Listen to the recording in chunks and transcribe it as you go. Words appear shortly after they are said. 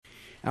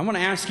I want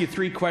to ask you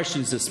 3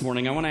 questions this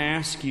morning. I want to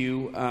ask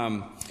you,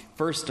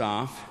 first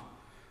off,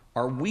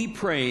 are we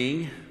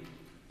praying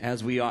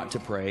as we ought to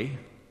pray?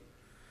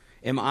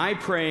 Am I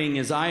praying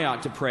as I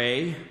ought to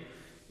pray?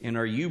 And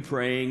are you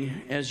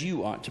praying as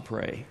you ought to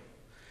pray?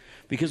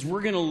 Because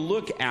we're going to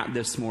look at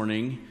this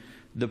morning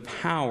the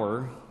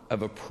power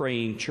of a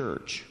praying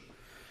church.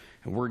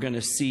 And we're going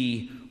to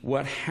see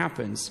what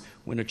happens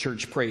when a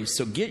church prays.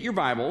 So get your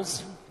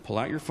Bibles, pull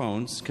out your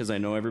phones, because I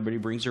know everybody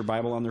brings their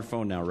Bible on their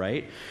phone now,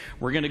 right?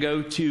 We're going to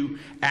go to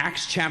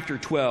Acts chapter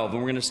 12, and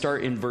we're going to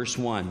start in verse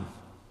 1.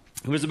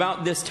 It was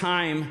about this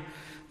time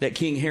that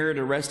King Herod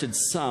arrested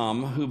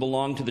some who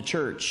belonged to the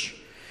church,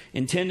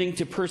 intending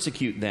to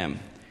persecute them.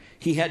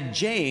 He had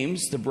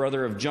James, the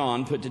brother of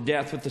John, put to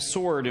death with the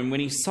sword, and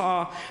when he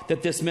saw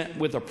that this met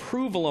with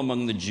approval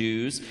among the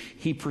Jews,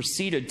 he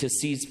proceeded to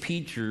seize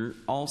Peter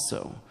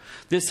also.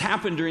 This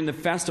happened during the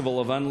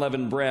festival of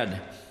unleavened bread,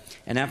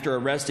 and after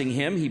arresting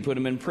him, he put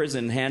him in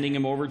prison, handing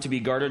him over to be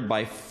guarded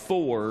by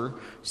 4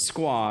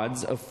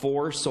 squads of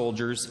 4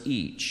 soldiers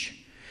each.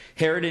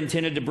 Herod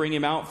intended to bring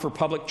him out for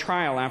public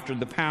trial after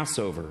the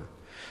Passover,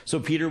 so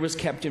Peter was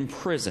kept in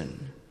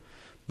prison.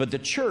 But the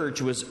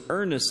church was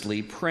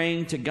earnestly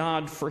praying to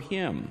God for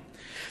him.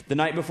 The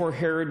night before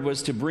Herod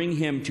was to bring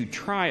him to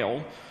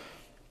trial,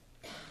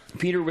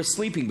 Peter was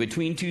sleeping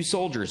between 2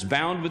 soldiers,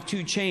 bound with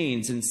 2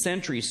 chains, and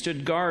sentries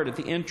stood guard at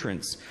the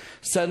entrance.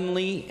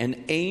 Suddenly,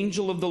 an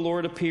angel of the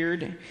Lord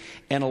appeared,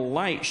 and a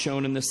light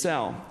shone in the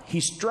cell. He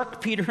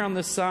struck Peter on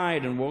the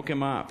side and woke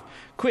him up.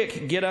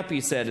 "Quick, get up," he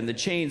said, and the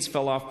chains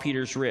fell off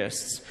Peter's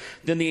wrists.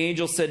 Then the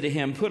angel said to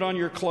him, "Put on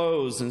your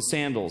clothes and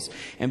sandals."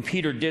 And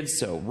Peter did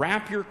so.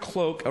 "Wrap your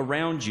cloak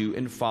around you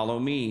and follow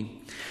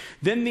me."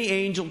 Then the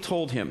angel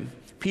told him.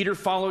 Peter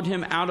followed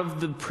him out of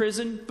the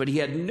prison, but he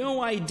had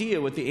no idea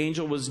what the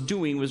angel was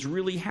doing was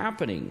really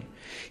happening.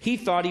 He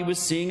thought he was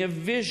seeing a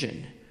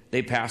vision.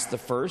 They passed the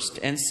first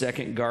and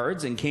second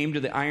guards and came to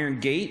the iron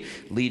gate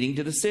leading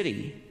to the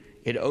city.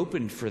 It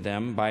opened for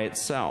them by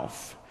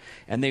itself,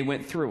 and they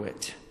went through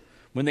it.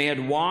 When they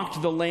had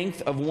walked the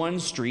length of one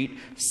street,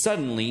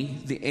 suddenly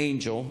the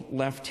angel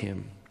left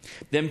him.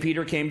 Then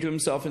Peter came to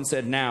himself and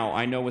said, "Now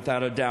I know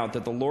without a doubt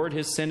that the Lord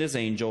has sent his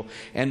angel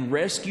and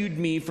rescued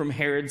me from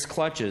Herod's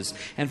clutches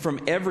and from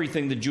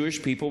everything the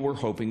Jewish people were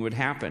hoping would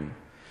happen."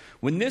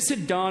 When this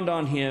had dawned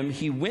on him,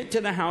 he went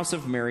to the house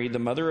of Mary, the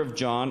mother of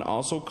John,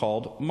 also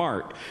called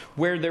Mark,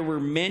 where there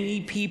were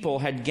many people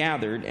had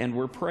gathered and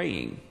were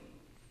praying.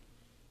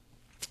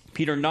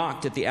 Peter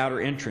knocked at the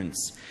outer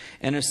entrance,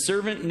 and a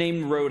servant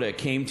named Rhoda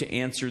came to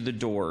answer the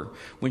door.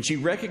 When she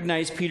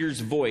recognized Peter's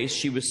voice,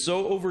 she was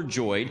so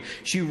overjoyed,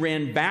 she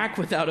ran back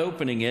without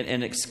opening it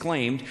and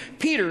exclaimed,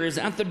 "Peter is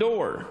at the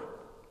door."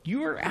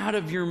 "You are out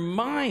of your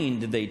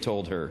mind," they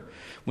told her.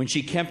 When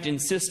she kept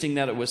insisting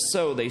that it was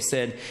so, they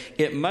said,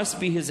 "It must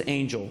be his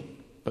angel."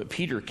 But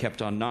Peter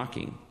kept on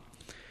knocking.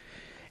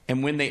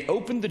 And when they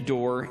opened the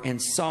door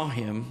and saw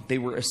him, they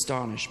were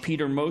astonished.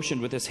 Peter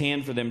motioned with his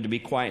hand for them to be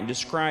quiet and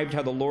described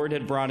how the Lord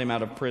had brought him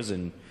out of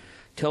prison.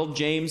 "Tell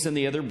James and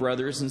the other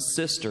brothers and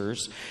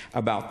sisters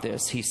about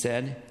this," he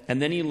said, and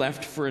then he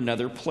left for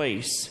another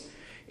place.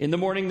 In the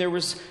morning there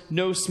was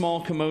no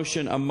small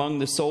commotion among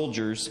the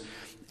soldiers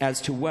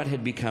as to what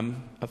had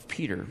become of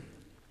Peter.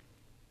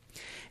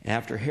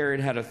 After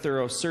Herod had a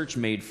thorough search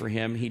made for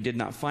him, he did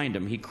not find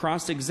him. He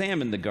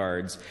cross-examined the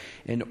guards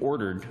and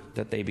ordered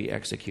that they be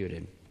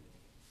executed.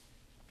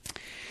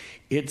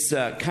 It's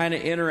kind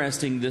of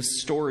interesting,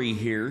 this story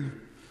here,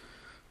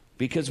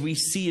 because we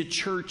see a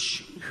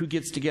church who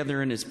gets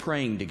together and is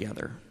praying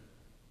together,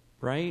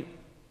 right?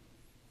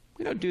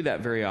 We don't do that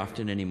very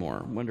often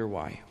anymore. Wonder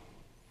why?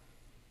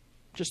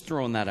 Just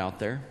throwing that out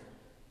there.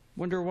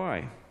 Wonder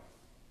why?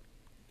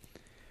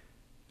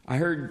 I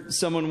heard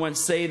someone once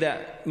say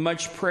that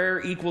much prayer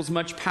equals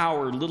much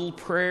power. Little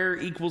prayer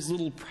equals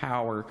little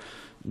power.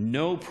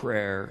 No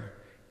prayer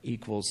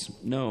equals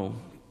no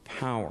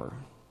power.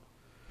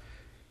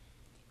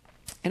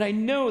 And I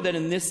know that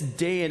in this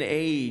day and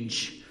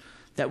age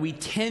that we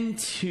tend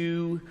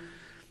to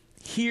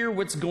hear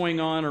what's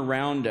going on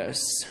around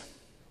us.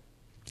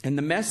 And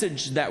the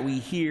message that we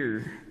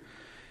hear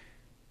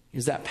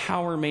is that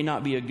power may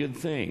not be a good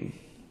thing.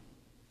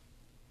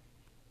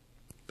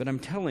 But I'm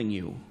telling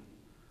you,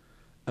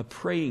 a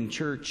praying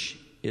church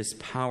is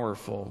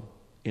powerful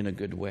in a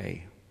good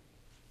way.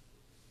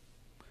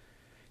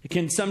 It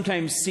can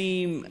sometimes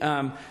seem,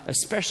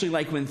 especially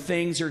like when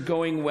things are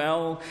going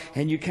well,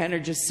 and you're kind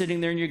of just sitting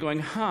there and you're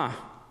going,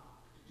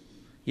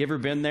 You ever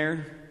been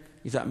there?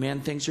 You thought, man,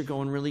 things are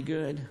going really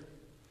good.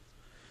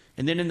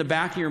 And then in the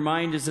back of your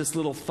mind is this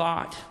little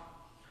thought,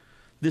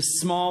 this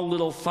small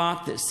little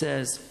thought that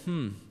says,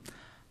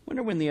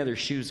 wonder when the other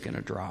shoe's going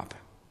to drop.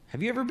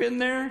 Have you ever been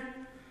there?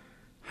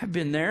 I've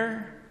been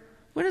there.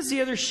 When is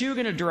the other shoe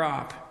going to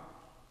drop?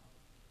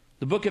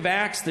 The book of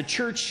Acts, the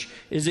church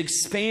is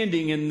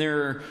expanding and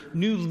there are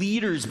new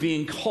leaders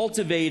being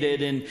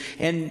cultivated.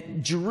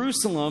 And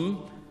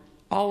Jerusalem,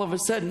 all of a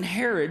sudden,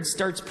 Herod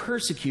starts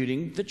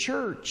persecuting the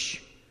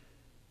church.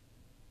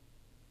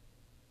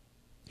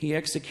 He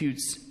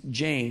executes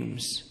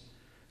James,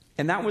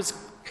 And that was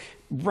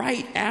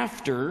right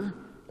after,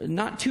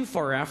 not too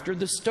far after,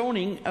 the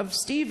stoning of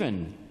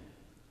Stephen.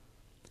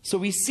 So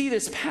we see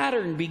this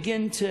pattern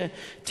begin to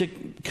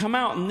come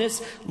out, and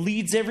this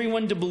leads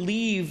everyone to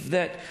believe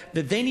that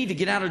they need to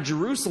get out of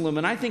Jerusalem,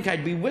 and I think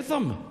I'd be with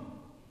them,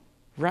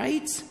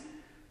 right?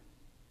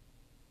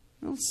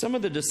 Well, some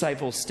of the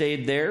disciples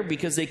stayed there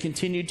because they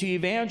continued to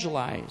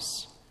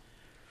evangelize.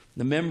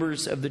 The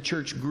members of the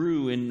church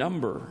grew in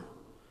number,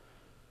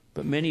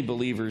 but many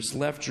believers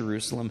left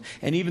Jerusalem,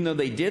 and even though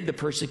they did, the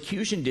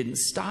persecution didn't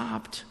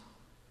stop.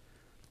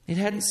 It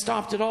hadn't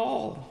stopped at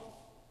all.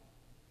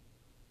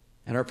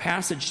 And our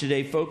passage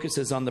today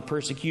focuses on the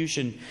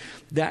persecution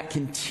that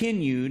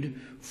continued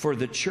for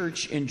the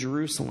church in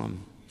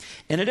Jerusalem.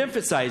 And it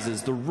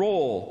emphasizes the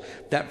role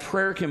that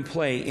prayer can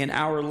play in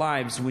our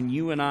lives when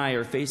you and I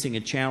are facing a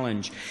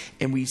challenge.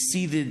 And we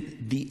see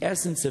the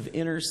essence of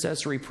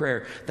intercessory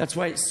prayer. That's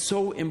why it's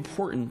so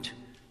important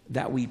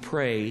that we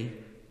pray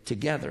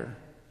together.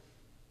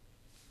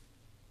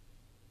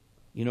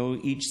 You know,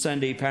 each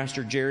Sunday,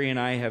 Pastor Jerry and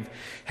I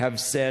have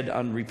said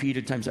on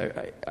repeated times,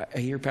 I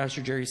hear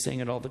Pastor Jerry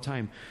saying it all the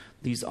time,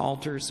 these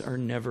altars are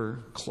never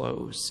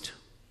closed.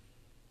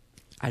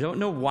 I don't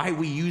know why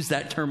we use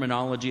that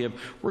terminology of,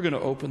 we're going to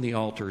open the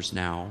altars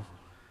now.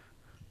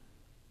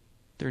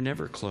 They're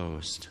never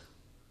closed.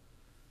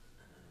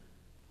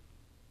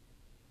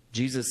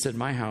 Jesus said,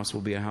 my house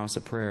will be a house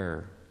of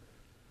prayer.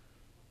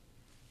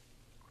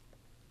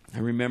 I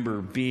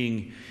remember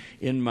being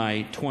in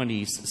my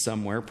 20s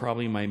somewhere,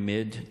 probably my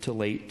mid to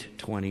late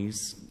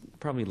 20s,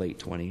 probably late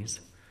 20s,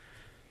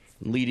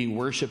 leading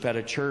worship at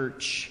a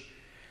church,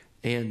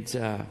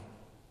 and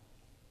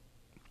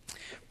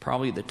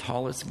probably the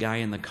tallest guy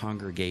in the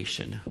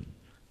congregation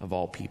of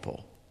all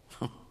people.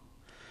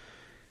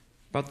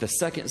 About the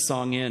second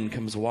song in,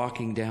 comes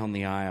walking down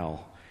the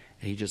aisle,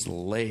 and he just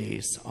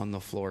lays on the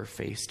floor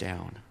face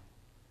down.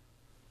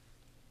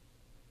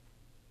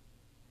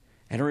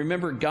 And I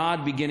remember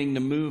God beginning to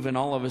move, and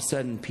all of a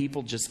sudden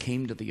people just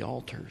came to the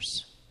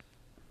altars.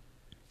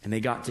 And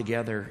they got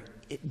together,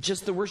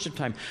 just the worship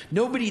time.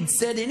 Nobody had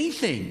said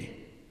anything.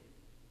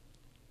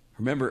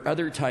 Remember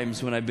other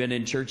times when I've been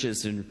in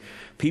churches and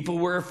people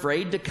were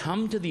afraid to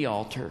come to the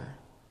altar.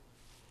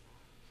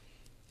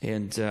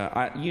 And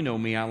you know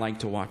me, I like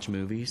to watch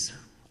movies.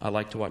 I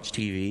like to watch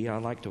TV.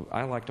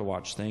 I like to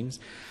watch things.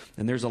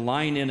 And there's a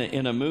line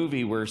in a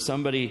movie where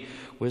somebody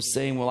was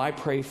saying, well, I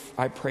pray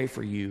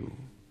for you.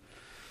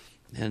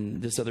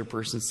 And this other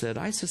person said,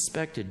 I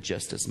suspected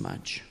just as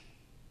much.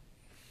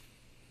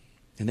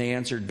 And they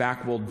answered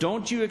back, well,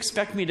 don't you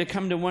expect me to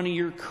come to one of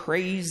your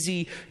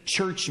crazy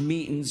church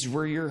meetings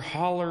where you're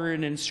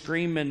hollering and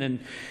screaming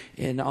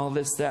and all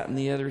this, that, and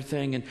the other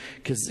thing? And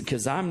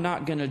because I'm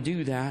not going to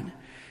do that.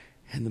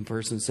 And the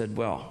person said,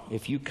 well,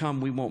 if you come,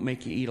 we won't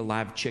make you eat a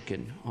live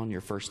chicken on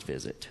your first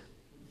visit.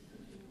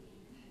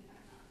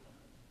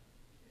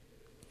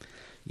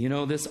 You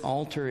know, this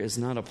altar is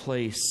not a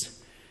place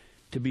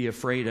to be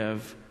afraid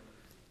of.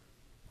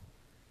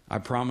 I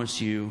promise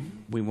you,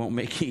 we won't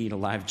make you eat a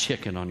live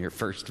chicken on your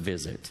first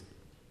visit.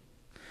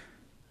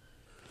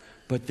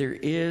 But there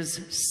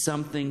is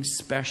something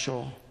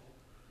special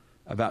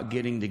about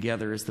getting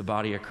together as the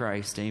body of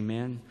Christ.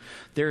 Amen.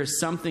 There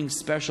is something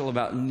special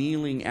about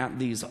kneeling at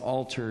these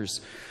altars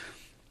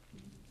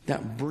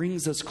that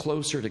brings us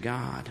closer to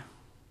God.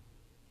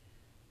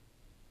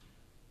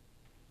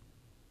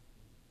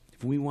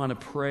 If we want to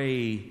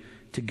pray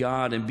to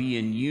God and be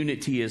in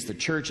unity as the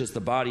church, as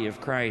the body of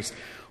Christ,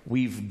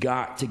 we've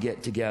got to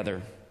get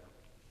together.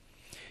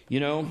 You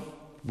know,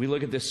 we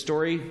look at this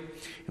story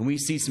and we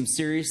see some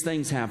serious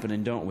things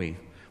happening, don't we?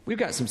 We've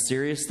got some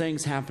serious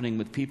things happening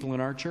with people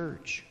in our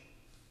church.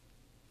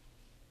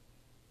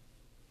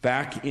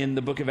 Back in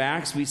the book of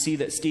Acts, we see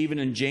that Stephen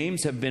and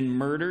James have been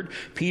murdered.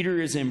 Peter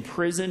is in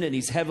prison and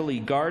he's heavily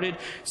guarded.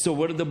 So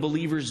what do the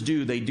believers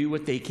do? They do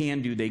what they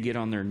can do. They get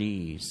on their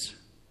knees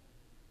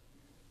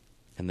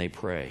and they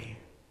pray.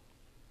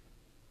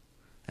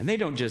 And they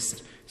don't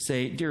just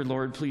say, dear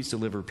Lord, please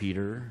deliver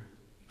Peter.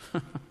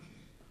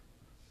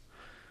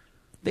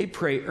 They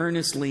pray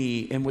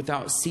earnestly and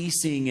without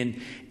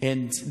ceasing,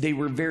 and they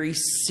were very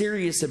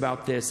serious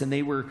about this, and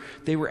they were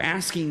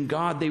asking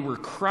God, they were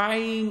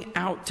crying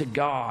out to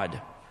God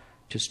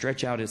to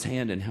stretch out his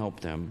hand and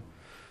help them.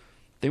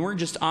 They weren't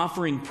just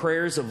offering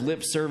prayers of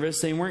lip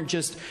service. They weren't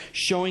just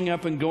showing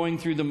up and going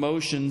through the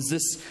motions.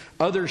 This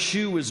other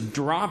shoe was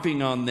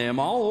dropping on them,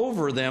 all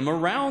over them,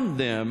 around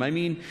them. I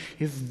mean,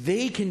 if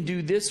they can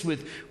do this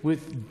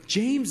with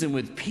James and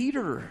with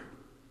Peter,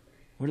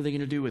 what are they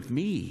going to do with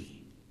me?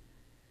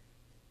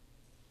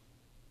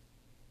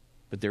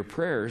 But their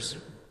prayers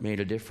made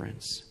a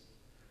difference.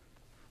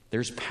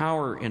 There's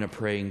power in a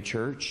praying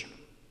church.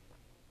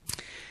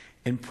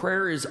 And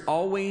prayer is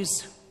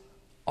always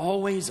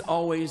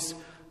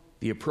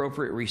the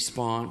appropriate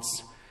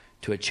response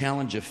to a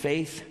challenge of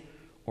faith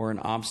or an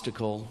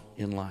obstacle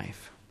in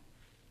life.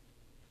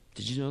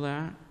 Did you know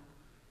that?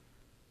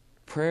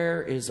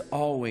 Prayer is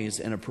always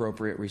an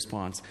appropriate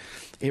response.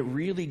 It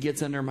really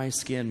gets under my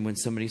skin when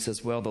somebody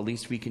says, well, the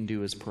least we can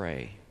do is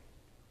pray.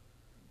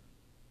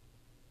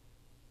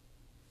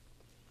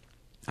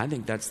 I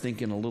think that's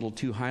thinking a little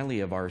too highly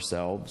of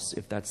ourselves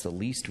if that's the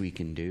least we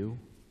can do.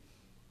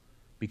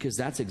 Because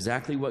that's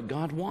exactly what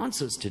God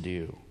wants us to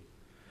do.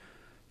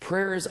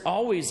 Prayer is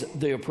always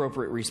the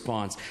appropriate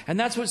response. And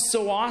that's what's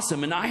so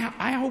awesome. And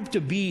I hope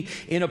to be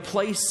in a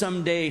place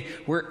someday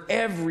where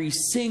every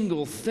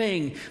single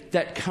thing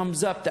that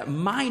comes up, that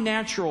my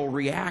natural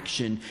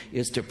reaction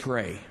is to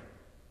pray.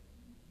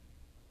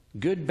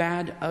 Good,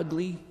 bad,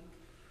 ugly.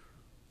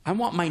 I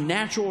want my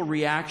natural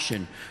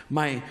reaction,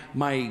 my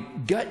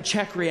gut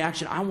check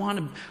reaction. I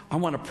want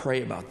to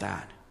pray about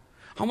that.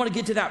 I want to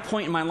get to that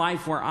point in my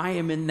life where I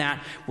am in that,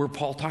 where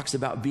Paul talks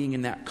about being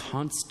in that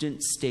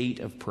constant state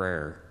of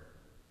prayer.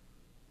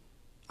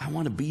 I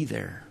want to be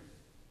there.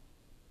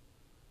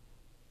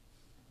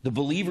 The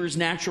believer's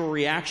natural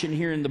reaction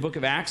here in the book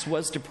of Acts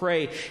was to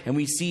pray, and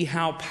we see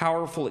how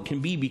powerful it can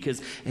be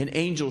because an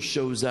angel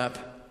shows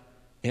up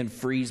and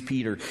frees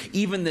Peter.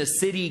 Even the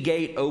city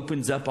gate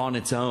opens up on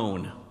its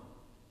own.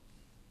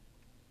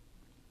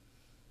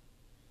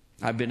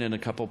 I've been in a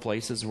couple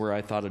places where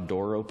I thought a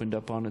door opened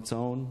up on its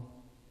own.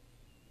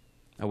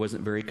 I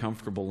wasn't very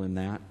comfortable in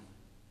that.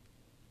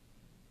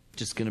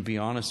 Just going to be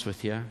honest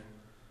with you.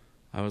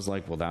 I was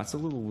like, well, that's a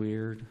little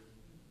weird.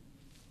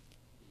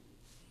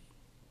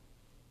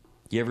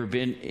 You ever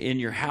been in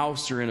your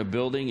house or in a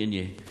building and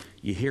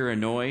you hear a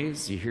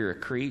noise, you hear a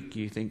creak,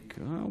 you think,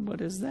 oh,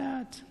 what is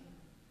that?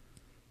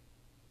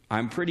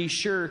 I'm pretty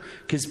sure,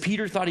 because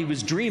Peter thought he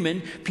was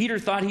dreaming. Peter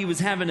thought he was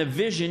having a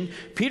vision.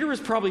 Peter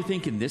was probably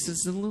thinking, this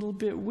is a little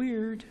bit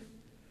weird.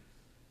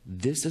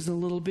 This is a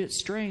little bit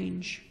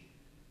strange.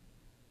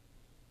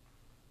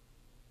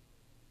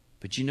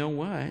 But you know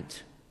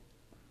what?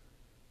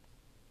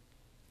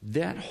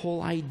 That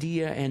whole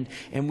idea, and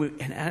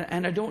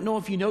I don't know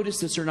if you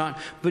noticed this or not,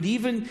 but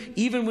even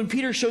when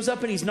Peter shows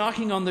up and he's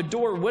knocking on the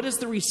door, what is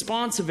the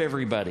response of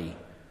everybody?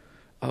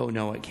 Oh,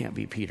 no, it can't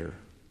be Peter.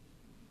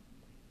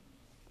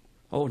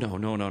 Oh,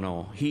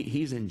 no.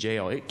 He's in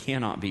jail. It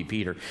cannot be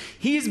Peter.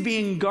 He's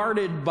being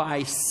guarded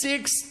by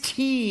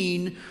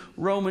 16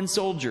 Roman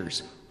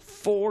soldiers.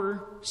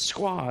 4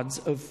 squads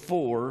of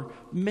 4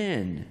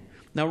 men.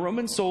 Now,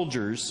 Roman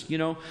soldiers,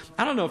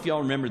 I don't know if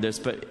y'all remember this,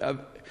 but,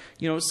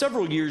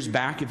 several years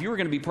back, if you were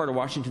going to be part of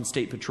Washington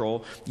State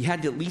Patrol, you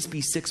had to at least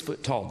be 6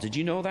 foot tall. Did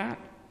you know that?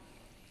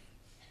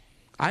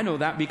 I know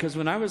that because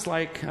when I was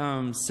like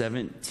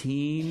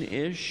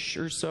 17-ish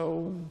or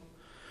so,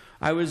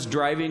 I was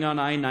driving on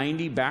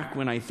I-90 back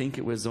when I think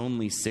it was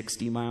only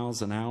 60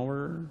 miles an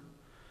hour.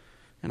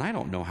 And I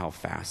don't know how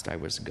fast I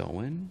was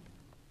going.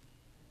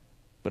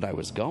 But I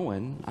was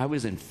going. I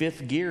was in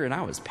 5th gear and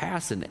I was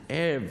passing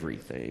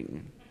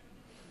everything.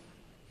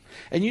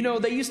 And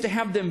they used to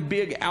have them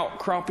big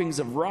outcroppings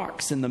of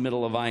rocks in the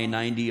middle of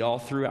I-90 all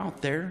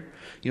throughout there.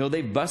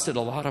 They busted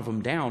a lot of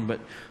them down, but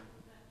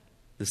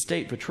the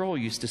state patrol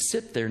used to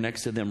sit there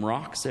next to them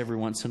rocks every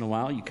once in a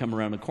while. You come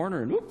around the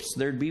corner and oops,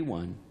 there'd be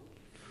one.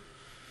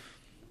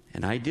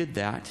 And I did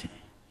that.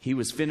 He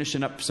was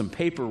finishing up some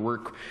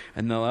paperwork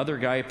and the other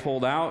guy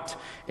pulled out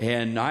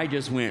and I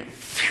just went,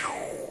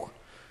 phew,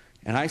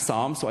 and I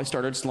saw him, so I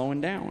started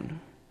slowing down.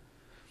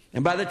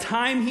 And by the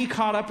time he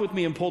caught up with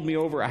me and pulled me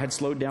over, I had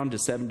slowed down to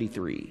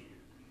 73.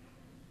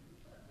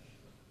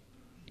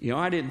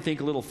 I didn't think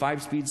a little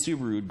 5-speed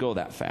Subaru would go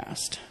that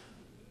fast.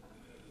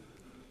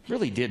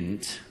 Really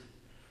didn't.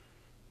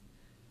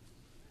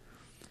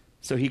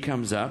 So he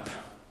comes up.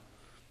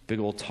 Big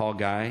old tall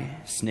guy,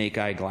 snake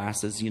eye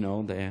glasses,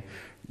 they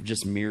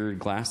just mirrored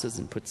glasses,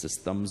 and puts his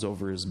thumbs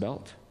over his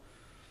belt.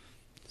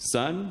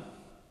 Son,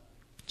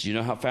 do you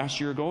know how fast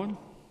you were going?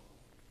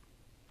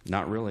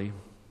 Not really.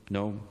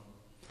 No.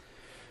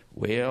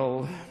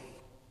 Well,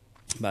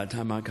 by the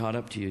time I caught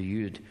up to you,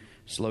 you'd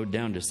slowed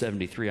down to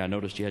 73. I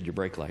noticed you had your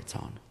brake lights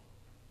on.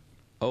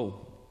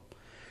 Oh.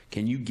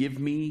 Can you give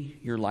me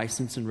your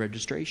license and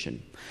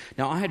registration?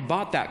 Now, I had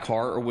bought that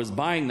car, or was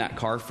buying that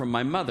car, from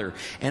my mother.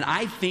 And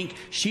I think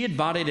she had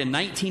bought it in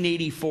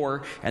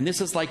 1984. And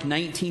this is like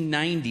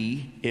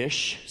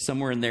 1990-ish,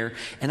 somewhere in there.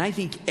 And I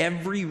think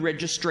every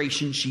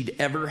registration she'd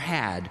ever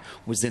had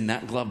was in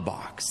that glove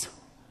box.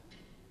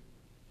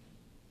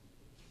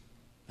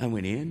 I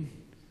went in.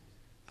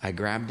 I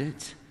grabbed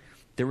it.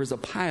 There was a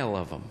pile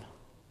of them.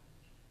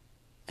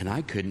 And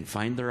I couldn't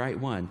find the right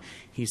one.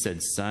 He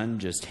said, son,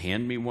 just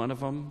hand me one of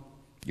them.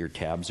 Your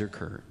tabs are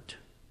current.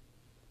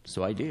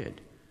 So I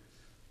did.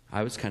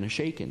 I was kind of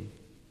shaken.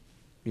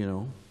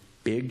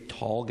 Big,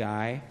 tall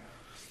guy.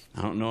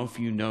 I don't know if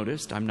you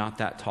noticed, I'm not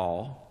that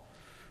tall.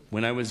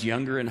 When I was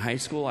younger in high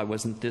school, I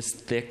wasn't this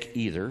thick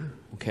either,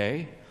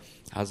 okay?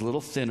 I was a little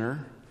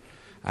thinner.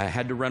 I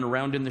had to run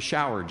around in the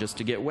shower just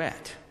to get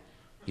wet,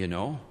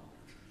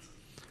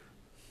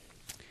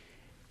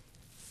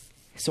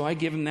 So I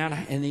give him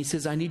that, and he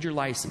says, I need your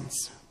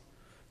license.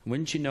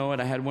 Wouldn't you know it,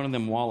 I had one of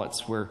them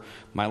wallets where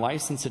my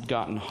license had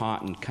gotten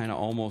hot and kind of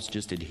almost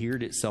just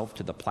adhered itself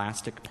to the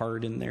plastic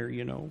part in there,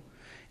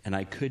 and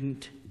I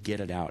couldn't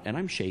get it out. And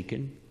I'm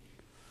shaking.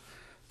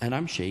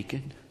 And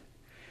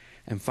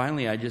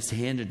finally, I just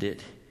handed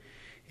it,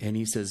 and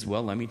he says,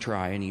 well, let me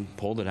try, and he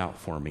pulled it out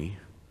for me.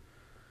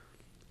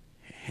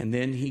 And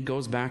then he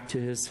goes back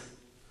to his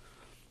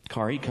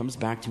car. He comes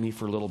back to me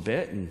for a little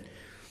bit, and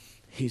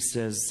he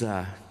says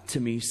to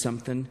me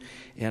something.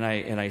 And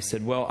I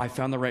said, well, I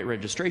found the right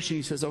registration.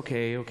 He says,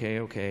 okay.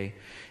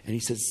 And he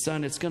says,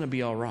 son, it's going to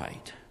be all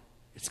right.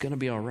 It's going to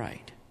be all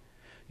right.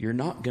 You're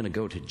not going to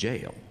go to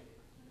jail.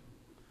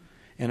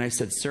 And I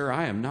said, sir,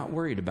 I am not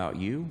worried about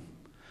you.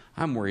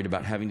 I'm worried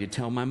about having to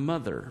tell my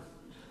mother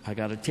I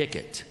got a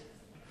ticket.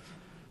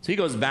 So he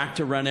goes back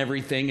to run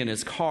everything in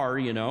his car,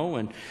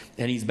 and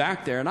he's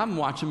back there, and I'm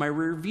watching my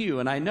rear view,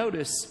 and I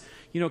notice,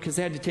 because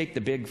they had to take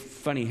the big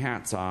funny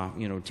hats off,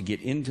 to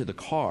get into the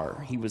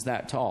car. He was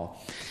that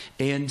tall.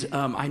 And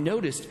I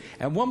noticed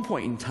at one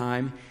point in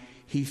time,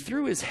 he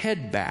threw his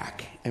head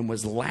back and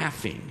was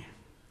laughing.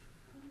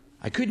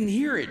 I couldn't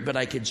hear it, but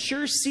I could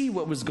sure see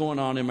what was going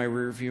on in my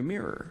rear view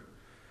mirror.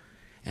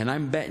 And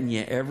I'm betting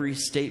you every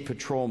state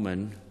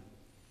patrolman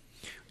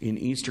in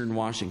eastern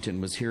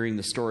Washington was hearing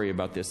the story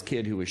about this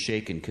kid who was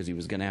shaken because he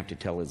was going to have to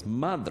tell his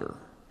mother.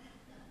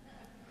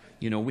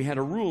 We had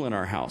a rule in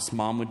our house.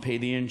 Mom would pay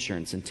the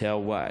insurance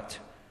until what?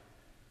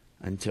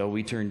 Until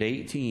we turned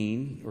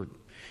 18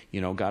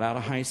 or, got out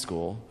of high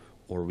school,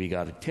 or we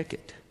got a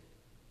ticket.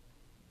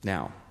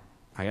 Now,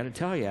 I got to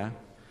tell you,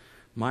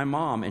 my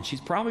mom, and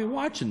she's probably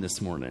watching this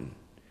morning,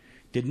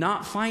 did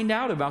not find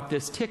out about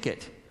this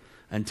ticket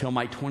until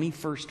my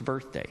 21st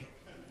birthday.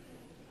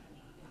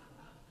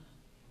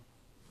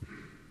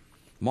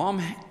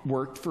 Mom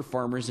worked for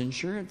Farmers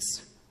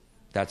Insurance.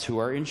 That's who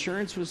our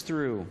insurance was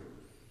through.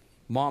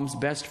 Mom's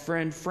best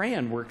friend,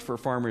 Fran, worked for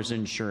Farmers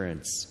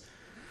Insurance.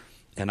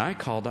 And I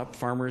called up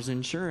Farmers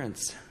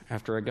Insurance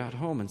after I got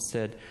home and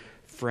said,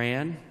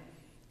 Fran,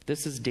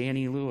 this is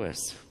Danny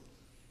Lewis.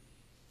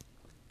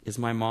 Is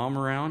my mom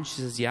around?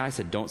 She says, yeah. I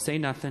said, don't say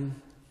nothing.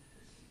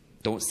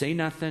 Don't say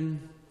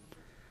nothing.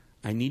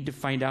 I need to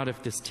find out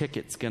if this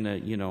ticket's going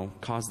to,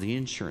 cause the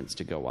insurance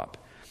to go up.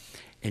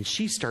 And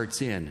she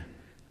starts in,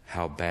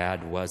 how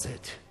bad was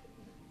it?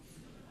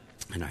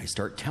 And I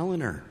start telling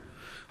her.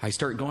 I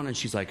start going, and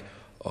she's like,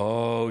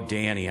 oh,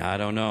 Danny, I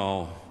don't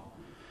know.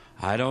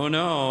 I don't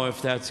know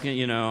if that's,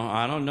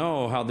 I don't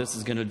know how this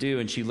is going to do.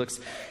 And she looks,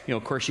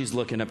 of course, she's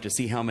looking up to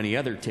see how many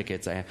other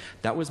tickets I have.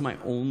 That was my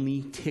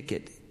only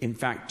ticket. In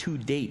fact, to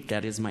date,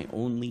 that is my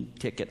only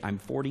ticket. I'm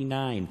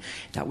 49.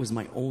 That was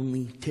my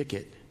only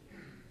ticket.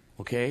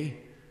 Okay?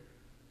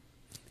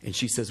 And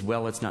she says,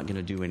 well, it's not going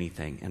to do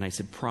anything. And I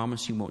said,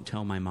 promise you won't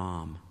tell my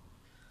mom.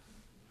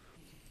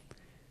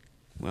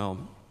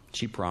 Well,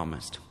 she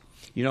promised.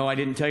 I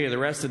didn't tell you the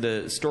rest of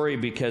the story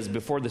because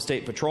before the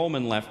state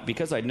patrolman left,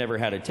 because I'd never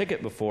had a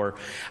ticket before,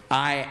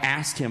 I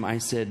asked him, I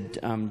said,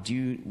 do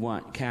you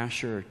want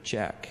cash or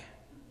check?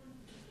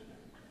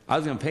 I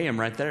was going to pay him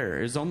right there.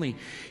 It was only,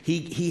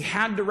 he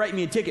had to write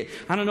me a ticket.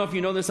 I don't know if you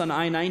know this, on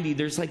I-90,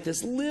 there's like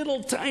this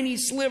little tiny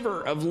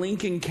sliver of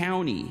Lincoln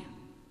County.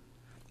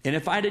 And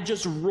if I'd have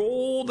just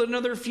rolled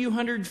another few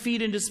hundred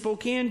feet into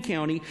Spokane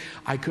County,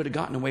 I could have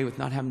gotten away with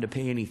not having to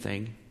pay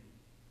anything.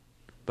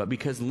 But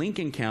because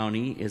Lincoln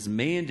County is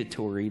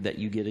mandatory that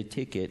you get a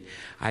ticket,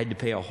 I had to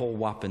pay a whole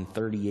whopping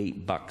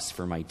 $38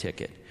 for my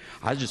ticket.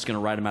 I was just going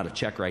to write him out a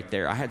check right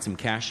there. I had some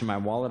cash in my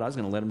wallet. I was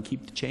going to let him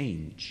keep the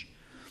change.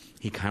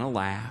 He kind of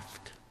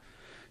laughed,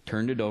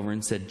 turned it over,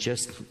 and said,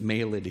 just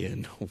mail it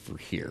in over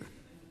here.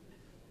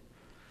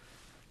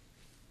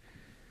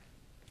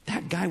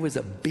 That guy was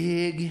a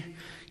big,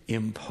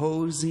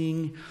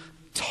 imposing,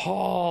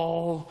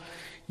 tall,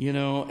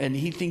 and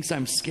he thinks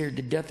I'm scared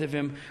to death of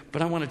him.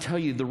 But I want to tell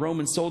you, the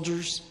Roman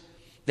soldiers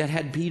that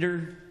had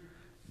Peter,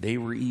 they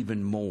were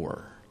even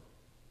more.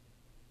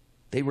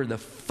 They were the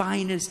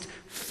finest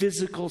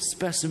physical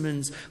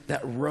specimens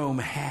that Rome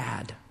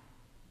had.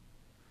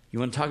 You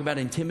want to talk about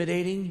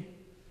intimidating?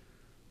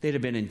 They'd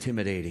have been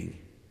intimidating.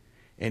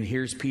 And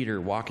here's Peter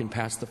walking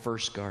past the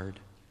first guard.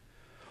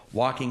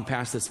 Walking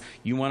past this.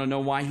 You want to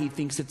know why he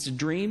thinks it's a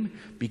dream?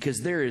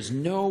 Because there is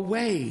no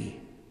way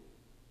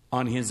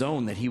on his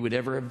own that he would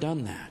ever have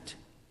done that.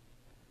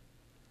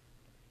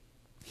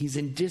 He's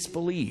in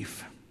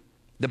disbelief.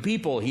 The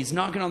people, he's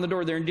knocking on the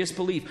door, they're in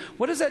disbelief.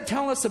 What does that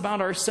tell us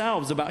about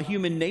ourselves, about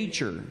human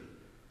nature?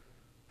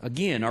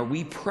 Again, are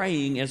we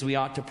praying as we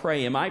ought to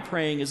pray? Am I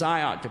praying as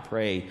I ought to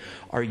pray?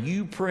 Are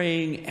you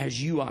praying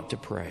as you ought to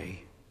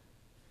pray?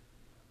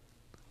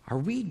 Are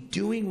we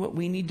doing what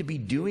we need to be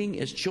doing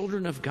as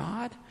children of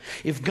God?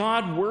 If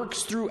God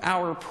works through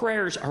our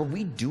prayers, are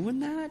we doing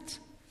that?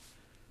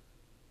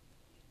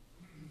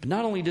 But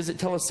not only does it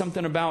tell us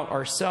something about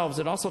ourselves,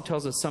 it also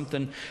tells us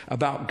something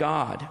about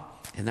God.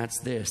 And that's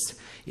this.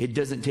 It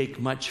doesn't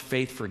take much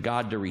faith for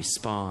God to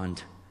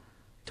respond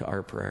to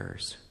our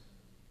prayers.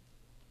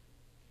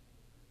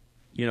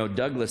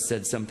 Douglas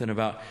said something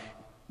about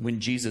when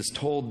Jesus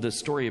told the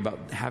story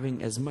about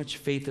having as much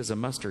faith as a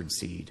mustard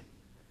seed.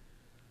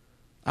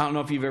 I don't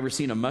know if you've ever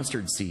seen a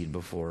mustard seed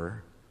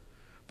before,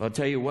 but I'll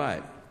tell you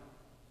what,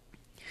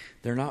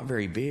 they're not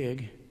very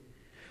big.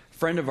 A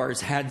friend of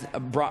ours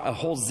brought a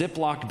whole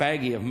Ziploc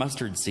baggie of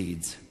mustard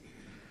seeds.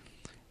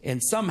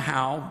 And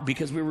somehow,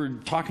 because we were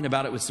talking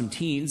about it with some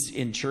teens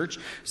in church,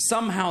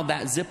 somehow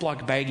that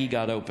Ziploc baggie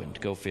got opened.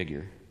 Go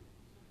figure.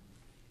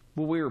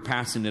 Well, we were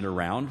passing it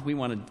around. We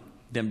wanted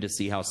them to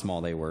see how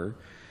small they were.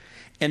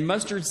 And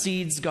mustard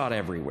seeds got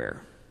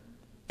everywhere.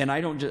 And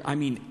I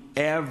mean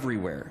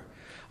everywhere.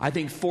 I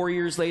think 4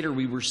 years later,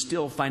 we were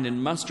still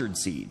finding mustard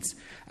seeds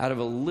out of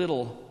a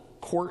little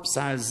quart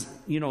size,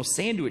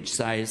 sandwich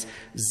size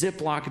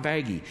Ziploc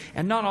baggie.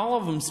 And not all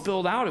of them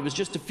spilled out. It was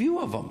just a few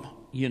of them,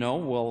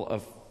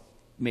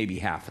 maybe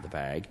half of the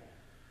bag.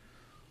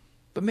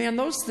 But man,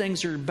 those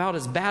things are about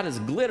as bad as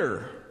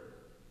glitter.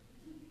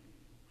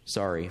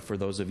 Sorry for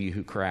those of you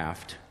who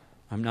craft.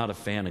 I'm not a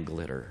fan of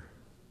glitter.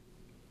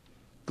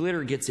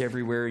 Glitter gets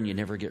everywhere and you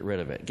never get rid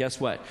of it. Guess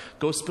what?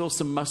 Go spill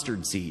some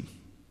mustard seed.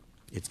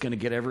 It's going to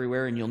get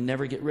everywhere and you'll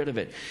never get rid of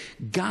it.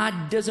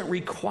 God doesn't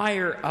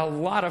require a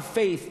lot of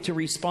faith to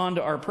respond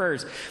to our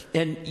prayers.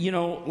 And,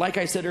 like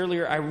I said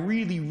earlier, I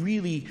really,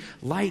 really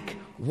like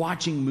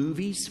watching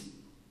movies.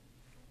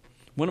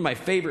 One of my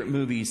favorite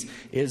movies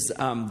is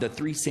the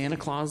 3 Santa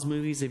Claus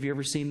movies. Have you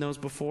ever seen those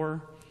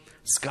before?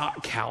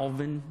 Scott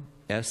Calvin,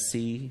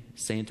 SC,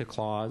 Santa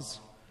Claus.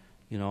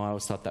 I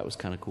always thought that was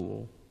kind of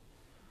cool.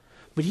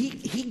 But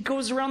he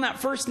goes around that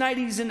first night,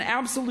 he's in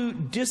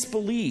absolute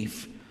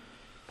disbelief.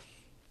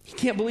 He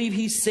can't believe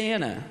he's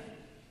Santa,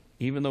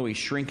 even though he's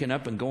shrinking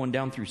up and going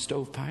down through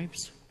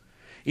stovepipes.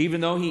 Even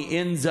though he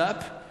ends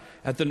up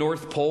at the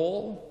North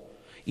Pole.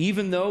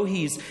 Even though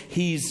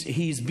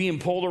he's being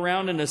pulled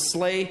around in a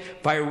sleigh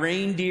by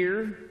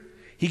reindeer.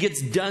 He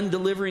gets done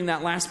delivering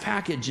that last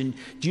package. And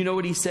do you know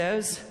what he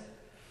says?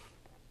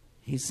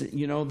 He said,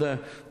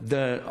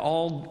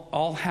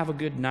 all have a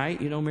good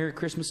night. Merry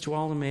Christmas to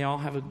all, and may all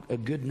have a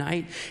good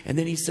night. And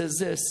then he says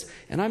this,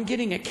 and I'm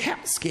getting a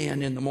CAT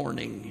scan in the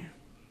morning.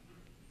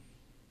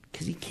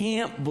 Because he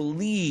can't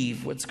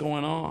believe what's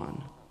going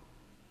on.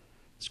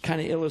 It's kind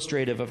of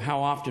illustrative of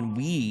how often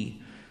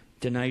we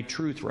deny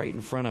truth right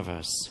in front of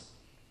us.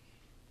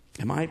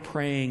 Am I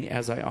praying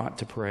as I ought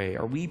to pray?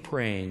 Are we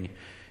praying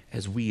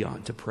as we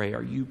ought to pray?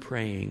 Are you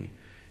praying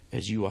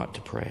as you ought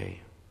to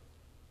pray?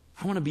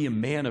 I want to be a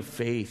man of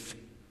faith.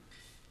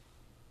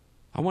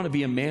 I want to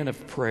be a man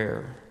of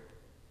prayer.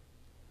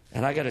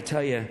 And I got to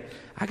tell you,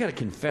 I got to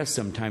confess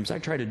sometimes I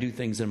try to do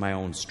things in my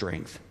own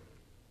strength.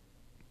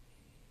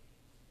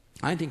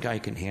 I think I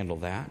can handle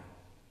that.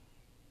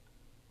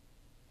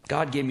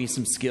 God gave me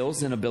some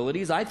skills and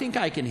abilities. I think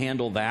I can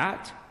handle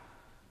that.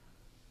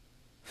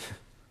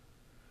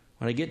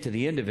 When I get to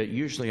the end of it,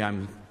 usually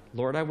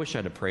Lord, I wish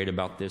I'd have prayed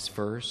about this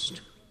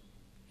first.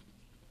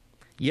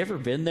 You ever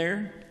been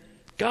there?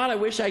 God, I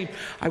wish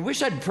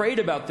I'd prayed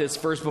about this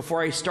first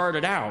before I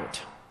started out.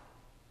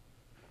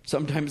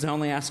 Sometimes I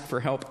only ask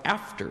for help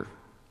after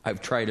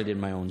I've tried it in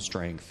my own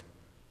strength.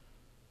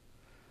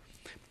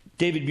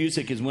 David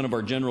Busick is one of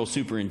our general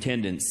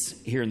superintendents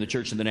here in the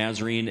Church of the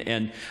Nazarene.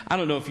 And I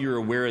don't know if you're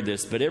aware of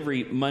this, but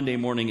every Monday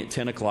morning at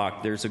 10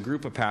 o'clock, there's a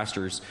group of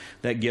pastors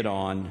that get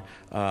on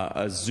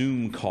a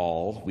Zoom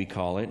call, we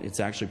call it. It's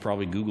actually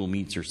probably Google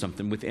Meets or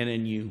something with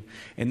NNU.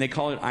 And they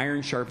call it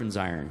Iron Sharpens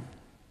Iron.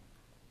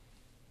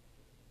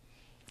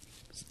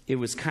 It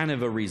was kind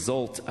of a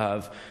result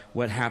of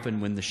what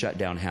happened when the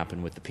shutdown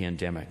happened with the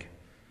pandemic.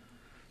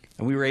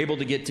 And we were able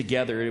to get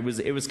together. It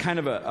was kind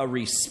of a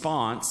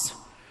response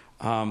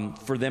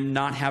for them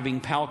not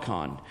having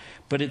Palcon,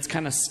 but it's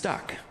kind of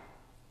stuck.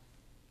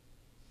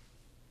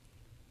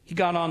 He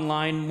got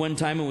online one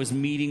time and was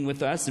meeting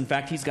with us. In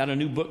fact, he's got a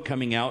new book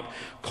coming out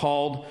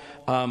called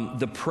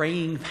The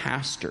Praying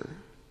Pastor.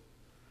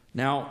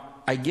 Now,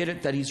 I get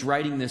it that he's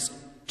writing this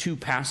to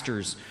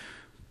pastors,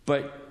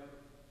 but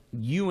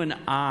you and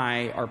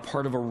I are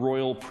part of a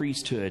royal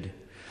priesthood.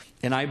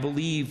 And I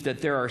believe that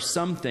there are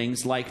some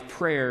things like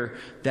prayer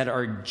that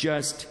are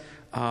just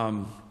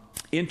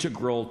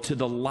integral to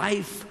the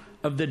life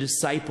of the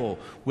disciple,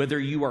 whether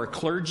you are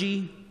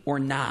clergy or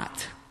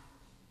not.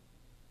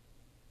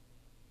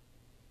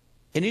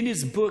 And in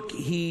his book,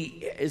 he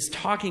is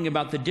talking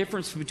about the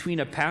difference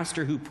between a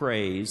pastor who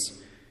prays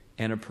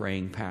and a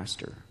praying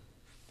pastor.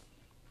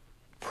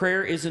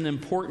 Prayer is an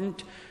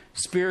important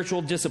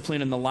spiritual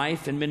discipline in the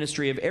life and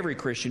ministry of every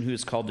Christian who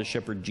is called to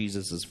shepherd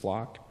Jesus'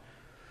 flock.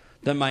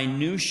 The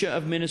minutia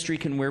of ministry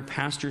can wear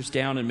pastors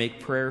down and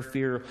make prayer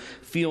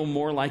feel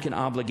more like an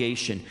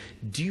obligation.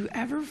 Do you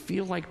ever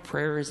feel like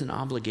prayer is an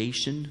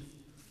obligation?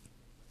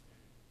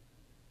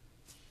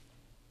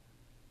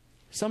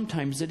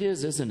 Sometimes it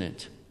is, isn't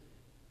it?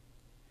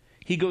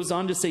 He goes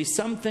on to say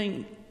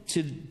something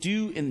to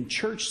do in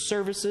church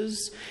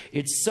services.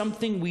 It's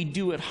something we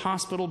do at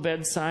hospital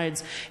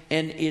bedsides,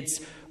 and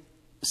it's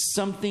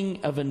something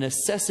of a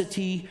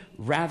necessity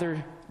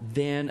rather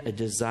than a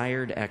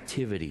desired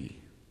activity.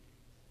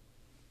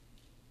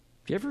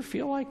 Do you ever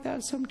feel like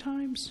that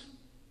sometimes?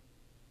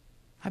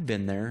 I've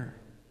been there,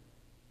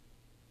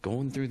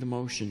 going through the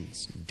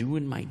motions,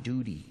 doing my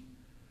duty.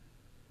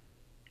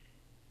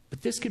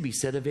 But this could be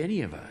said of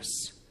any of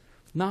us,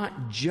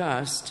 not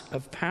just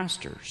of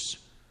pastors.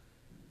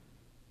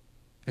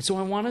 And so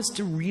I want us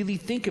to really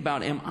think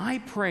about, am I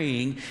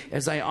praying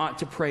as I ought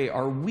to pray?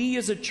 Are we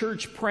as a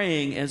church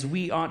praying as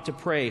we ought to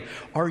pray?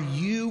 Are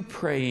you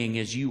praying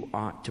as you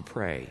ought to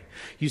pray?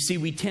 You see,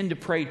 we tend to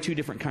pray two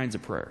different kinds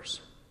of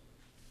prayers.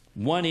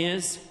 One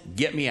is,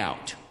 get me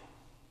out.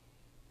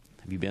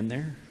 Have you been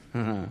there?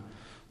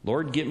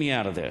 Lord, get me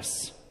out of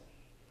this.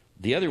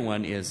 The other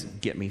one is,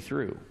 get me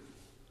through.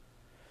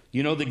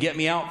 You know the get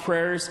me out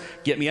prayers?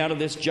 Get me out of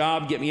this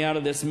job, get me out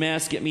of this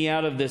mess, get me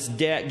out of this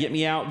debt, get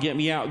me out, get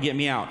me out, get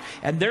me out.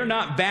 And they're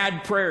not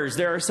bad prayers.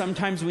 There are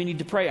sometimes we need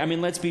to pray. I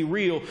mean, let's be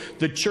real.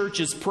 The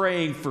church is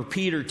praying for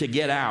Peter to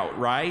get out,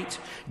 right?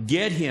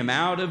 Get him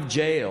out of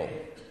jail.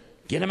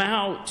 Get him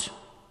out.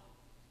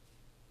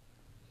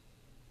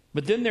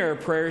 But then there are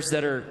prayers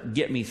that are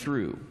get me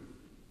through.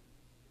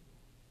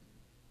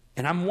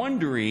 And I'm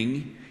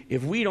wondering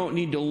if we don't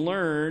need to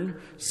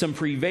learn some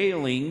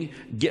prevailing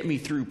get me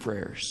through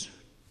prayers.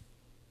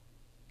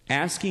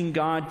 Asking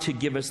God to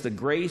give us the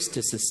grace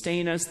to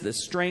sustain us, the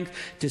strength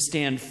to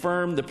stand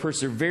firm, the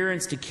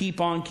perseverance to keep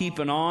on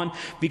keeping on.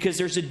 Because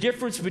there's a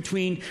difference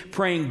between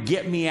praying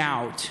get me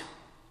out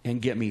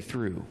and get me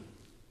through.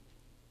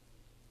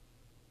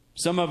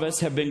 Some of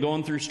us have been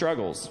going through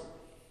struggles.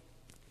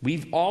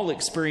 We've all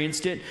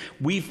experienced it.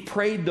 We've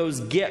prayed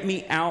those get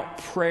me out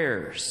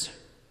prayers.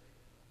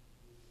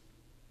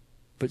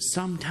 But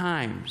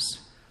sometimes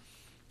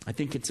I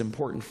think it's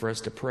important for us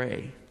to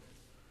pray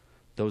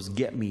those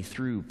get me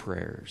through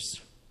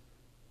prayers.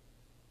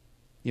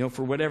 You know,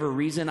 for whatever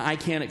reason, I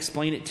can't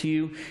explain it to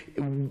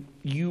you.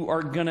 You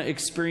are going to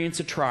experience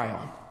a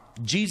trial.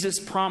 Jesus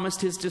promised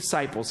his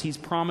disciples, he's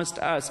promised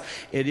us,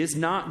 it is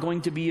not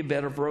going to be a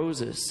bed of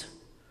roses.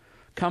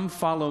 Come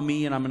follow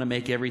me and I'm going to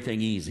make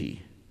everything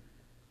easy.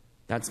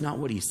 That's not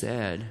what he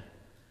said.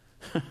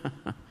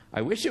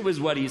 I wish it was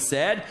what he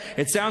said.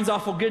 It sounds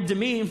awful good to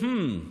me.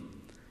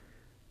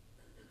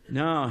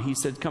 No, he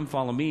said, come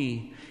follow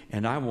me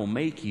and I will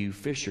make you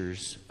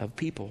fishers of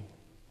people.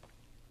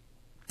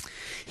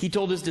 He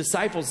told his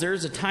disciples,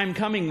 there's a time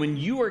coming when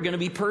you are going to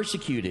be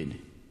persecuted.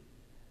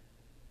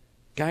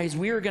 Guys,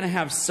 we are going to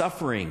have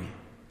suffering.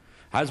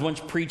 I was once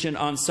preaching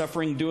on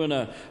suffering, doing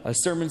a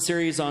sermon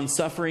series on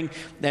suffering,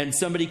 and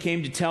somebody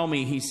came to tell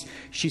me,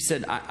 she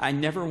said, I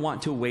never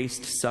want to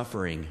waste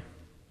suffering.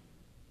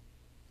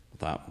 I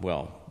thought,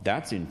 well,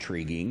 that's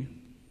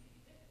intriguing.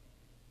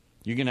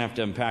 You're going to have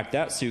to unpack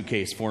that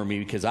suitcase for me,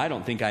 because I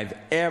don't think I've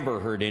ever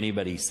heard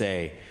anybody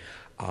say,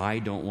 I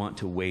don't want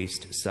to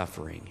waste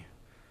suffering.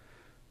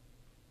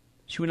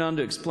 She went on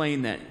to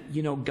explain that,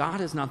 you know, God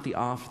is not the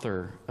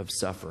author of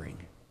suffering.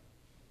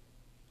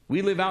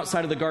 We live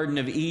outside of the Garden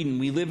of Eden.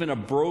 We live in a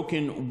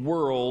broken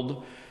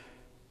world.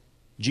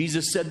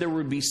 Jesus said there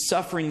would be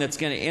suffering that's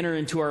going to enter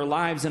into our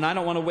lives, and I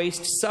don't want to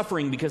waste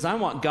suffering because I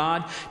want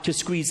God to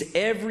squeeze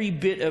every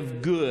bit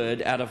of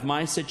good out of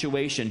my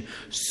situation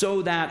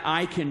so that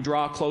I can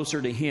draw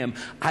closer to Him.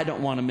 I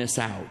don't want to miss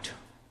out.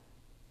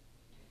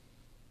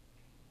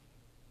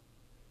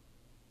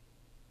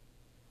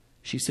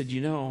 She said,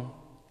 you know,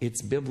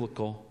 it's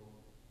biblical.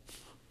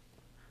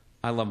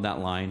 I love that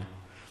line.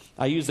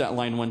 I used that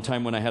line one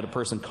time when I had a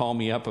person call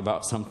me up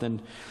about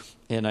something,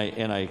 and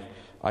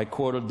I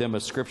quoted them a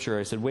scripture.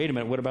 I said, wait a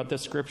minute, what about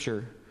this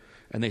scripture?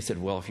 And they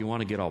said, well, if you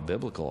want to get all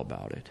biblical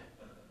about it.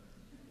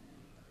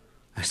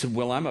 I said,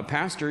 well, I'm a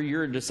pastor.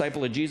 You're a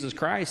disciple of Jesus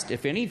Christ.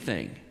 If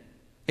anything,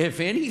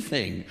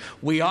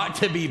 we ought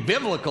to be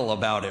biblical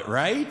about it,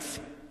 right?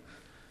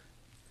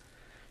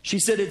 She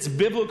said it's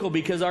biblical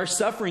because our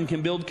suffering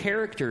can build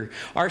character.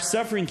 Our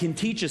suffering can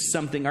teach us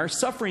something. Our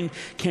suffering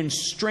can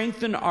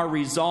strengthen our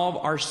resolve.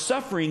 Our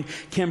suffering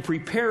can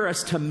prepare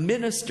us to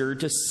minister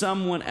to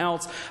someone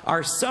else.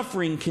 Our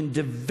suffering can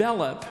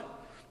develop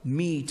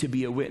me to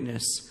be a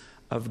witness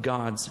of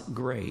God's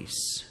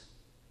grace.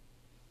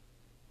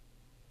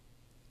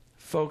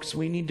 Folks,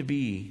 we need to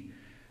be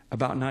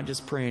about not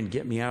just praying,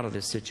 get me out of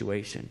this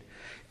situation.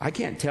 I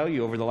can't tell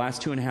you, over the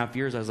last 2.5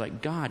 years, I was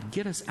like, God,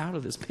 get us out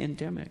of this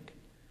pandemic.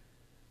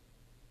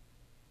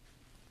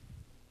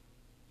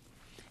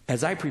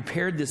 As I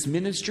prepared this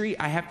ministry,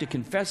 I have to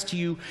confess to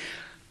you,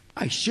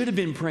 I should have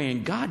been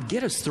praying, God,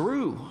 get us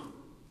through.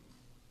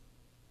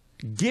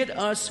 Get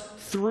us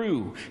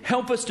through.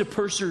 Help us to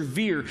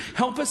persevere.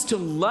 Help us to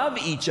love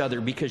each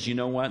other, because you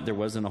know what? There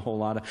wasn't a whole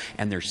lot of,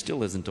 and there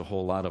still isn't a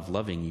whole lot of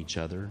loving each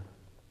other.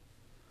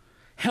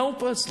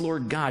 Help us,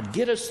 Lord God,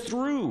 get us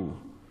through.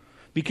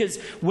 Because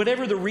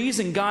whatever the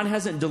reason God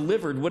hasn't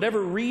delivered, whatever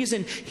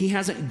reason He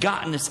hasn't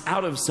gotten us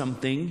out of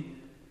something,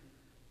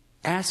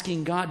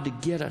 asking God to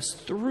get us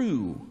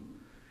through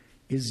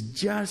is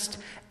just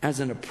as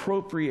an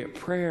appropriate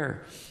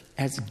prayer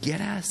as get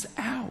us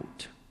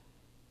out.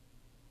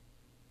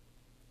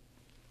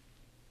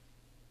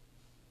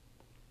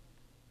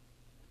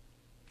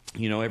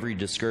 You know, every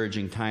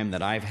discouraging time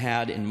that I've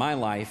had in my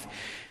life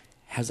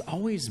has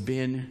always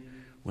been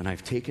when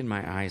I've taken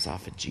my eyes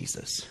off of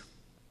Jesus.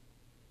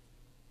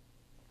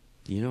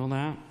 You know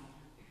that?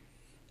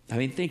 I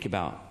mean, think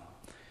about it.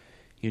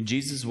 You know,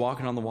 Jesus is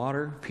walking on the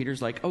water. Peter's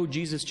like, oh,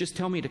 Jesus, just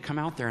tell me to come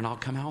out there and I'll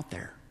come out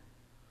there.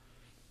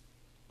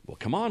 Well,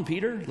 come on,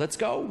 Peter, let's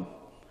go.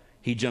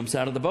 He jumps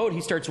out of the boat.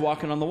 He starts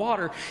walking on the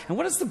water. And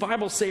what does the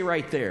Bible say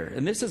right there?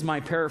 And this is my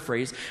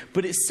paraphrase,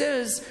 but it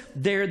says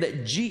there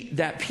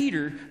that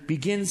Peter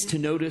begins to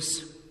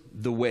notice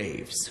the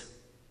waves.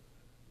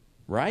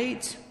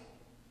 Right?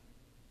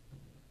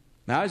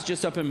 Now, I was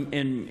just up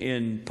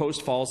in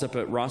Post Falls, up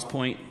at Ross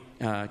Point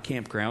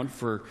Campground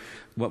for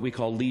what we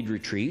call Lead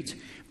Retreat.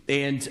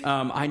 And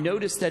I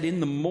noticed that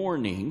in the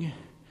morning,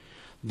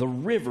 the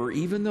river,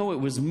 even though it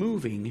was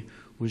moving,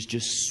 was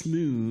just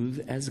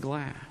smooth as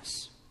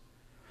glass.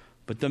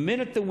 But the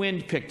minute the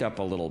wind picked up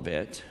a little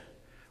bit,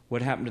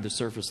 what happened to the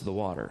surface of the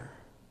water?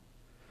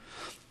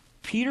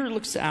 Peter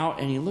looks out,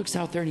 and he looks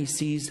out there and he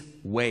sees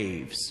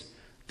waves.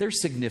 They're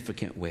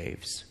significant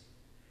waves.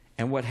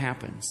 And what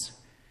happens?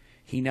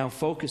 He now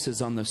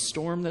focuses on the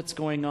storm that's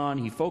going on.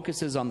 He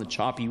focuses on the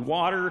choppy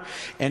water,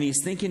 and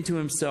he's thinking to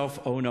himself,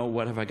 oh no,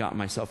 what have I gotten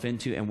myself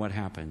into? And what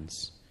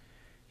happens?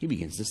 He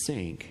begins to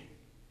sink.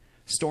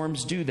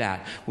 Storms do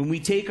that. When we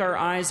take our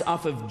eyes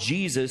off of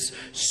Jesus,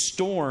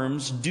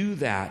 storms do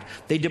that.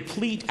 They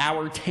deplete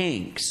our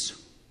tanks.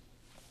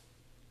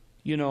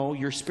 You know,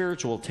 your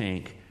spiritual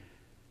tank,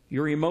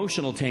 your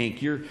emotional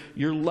tank, your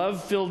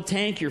love-filled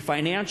tank, your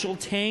financial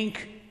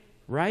tank,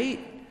 right?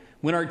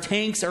 When our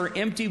tanks are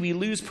empty, we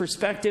lose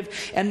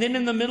perspective. And then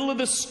in the middle of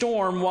the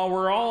storm, while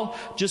we're all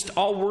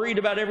worried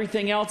about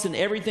everything else and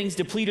everything's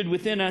depleted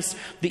within us,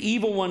 the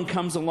evil one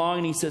comes along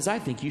and he says, I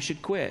think you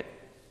should quit.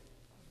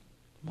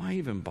 Why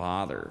even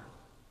bother?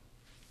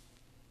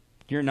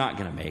 You're not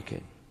going to make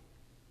it.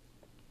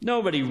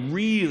 Nobody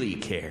really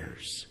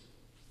cares.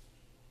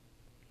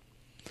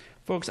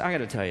 Folks, I got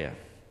to tell you,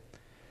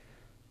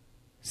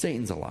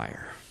 Satan's a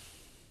liar.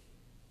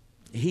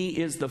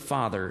 He is the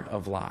father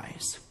of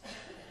lies.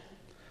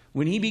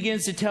 When he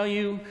begins to tell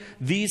you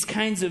these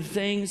kinds of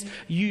things,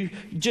 you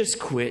just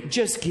quit,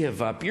 just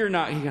give up. You're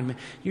not,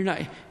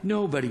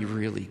 nobody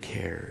really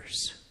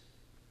cares.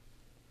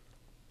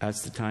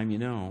 That's the time you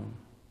know.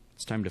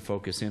 It's time to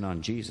focus in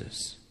on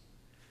Jesus.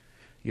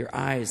 Your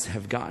eyes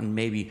have gotten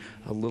maybe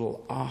a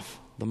little off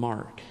the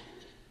mark.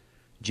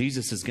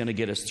 Jesus is going to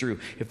get us through.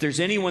 If there's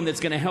anyone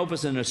that's going to help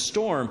us in a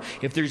storm,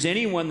 if there's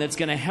anyone that's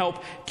going to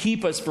help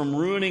keep us from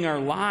ruining our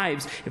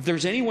lives, if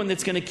there's anyone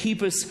that's going to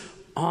keep us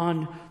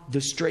on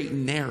the straight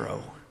and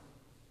narrow,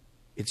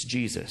 it's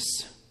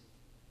Jesus.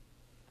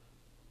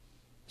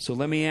 So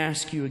let me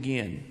ask you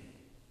again.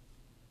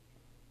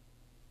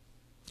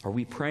 Are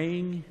we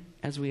praying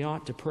as we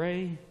ought to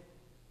pray?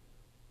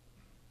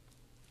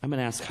 I'm going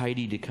to ask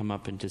Heidi to come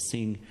up and to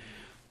sing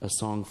a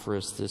song for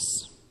us this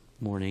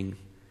morning.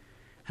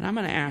 And I'm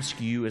going to ask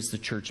you as the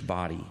church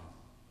body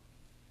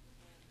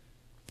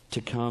to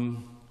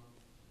come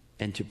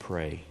and to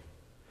pray.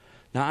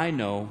 Now, I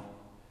know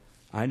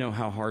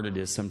how hard it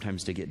is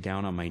sometimes to get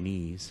down on my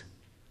knees.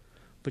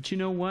 But you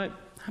know what?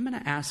 I'm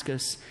going to ask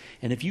us,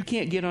 and if you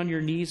can't get on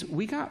your knees,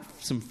 we got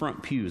some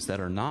front pews that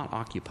are not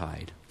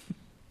occupied.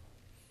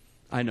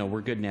 I know,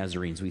 we're good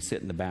Nazarenes. We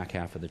sit in the back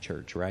half of the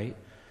church, right?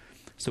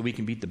 So we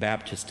can beat the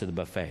Baptists to the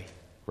buffet,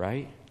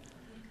 right?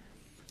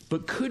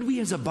 But could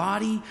we as a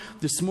body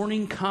this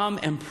morning come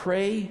and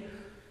pray?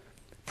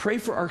 Pray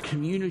for our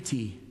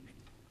community.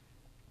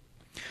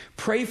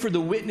 Pray for the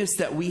witness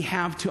that we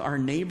have to our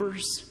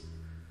neighbors.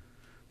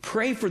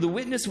 Pray for the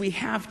witness we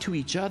have to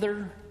each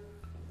other.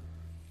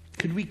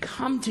 Could we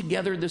come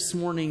together this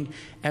morning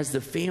as the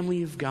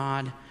family of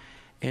God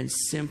and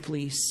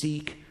simply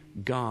seek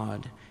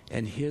God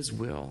and His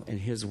will and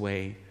His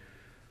way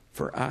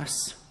for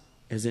us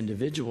as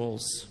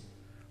individuals,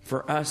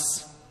 for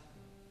us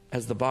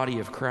as the body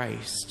of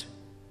Christ?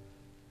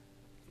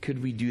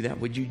 Could we do that?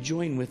 Would you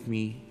join with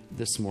me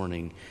this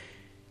morning?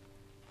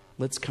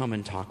 Let's come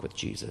and talk with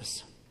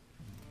Jesus.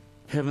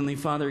 Heavenly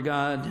Father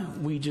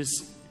God,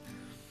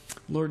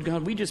 Lord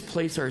God, we just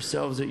place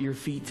ourselves at your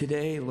feet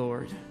today,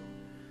 Lord.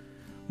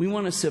 We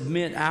want to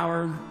submit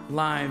our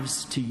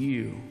lives to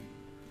you.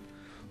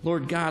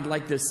 Lord God,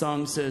 like this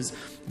song says,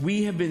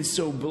 we have been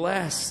so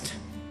blessed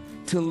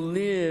to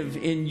live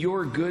in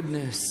your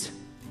goodness.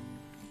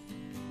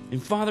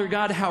 And Father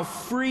God, how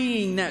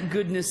freeing that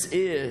goodness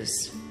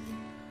is.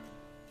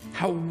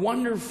 How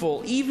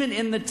wonderful. Even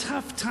in the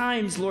tough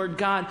times, Lord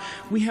God,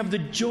 we have the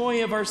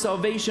joy of our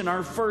salvation,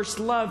 our first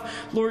love.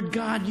 Lord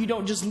God, you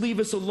don't just leave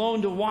us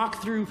alone to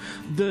walk through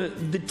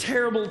the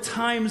terrible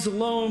times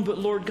alone, but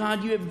Lord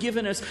God, you have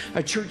given us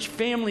a church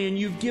family and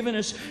you've given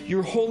us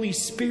your Holy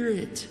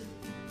Spirit.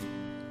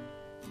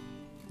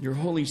 Your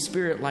Holy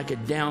Spirit like a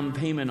down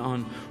payment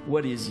on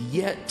what is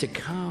yet to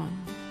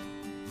come.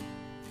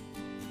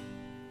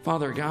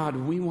 Father God,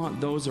 we want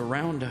those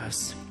around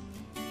us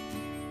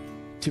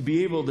to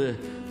be able to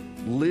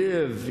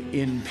live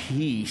in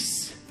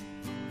peace.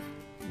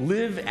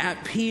 Live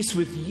at peace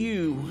with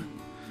you,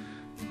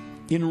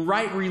 in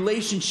right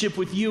relationship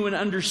with you, and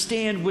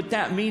understand what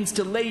that means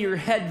to lay your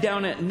head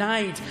down at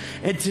night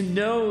and to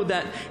know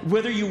that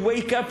whether you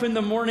wake up in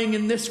the morning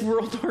in this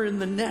world or in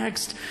the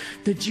next,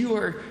 that you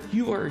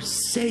are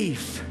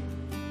safe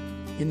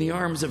in the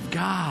arms of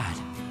God,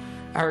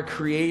 our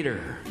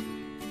Creator.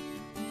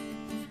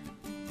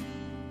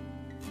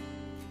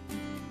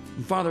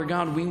 And Father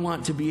God, we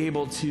want to be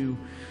able to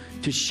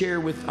share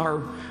with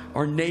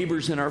our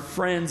neighbors and our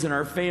friends and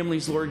our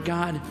families, Lord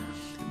God,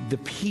 the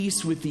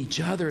peace with each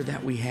other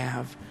that we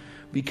have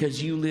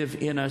because you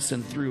live in us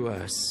and through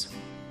us.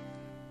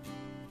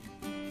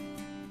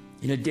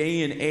 In a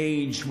day and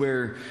age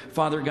where,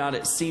 Father God,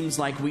 it seems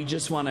like we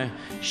just want to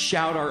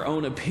shout our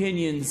own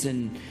opinions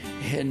and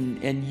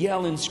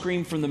yell and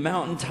scream from the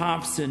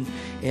mountaintops, and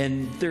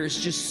there's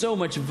just so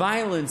much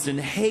violence and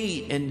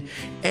hate and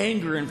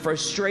anger and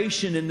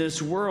frustration in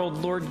this world,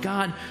 Lord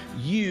God,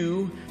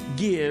 you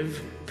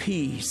give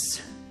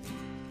peace.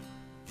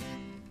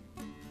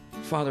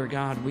 Father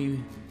God, we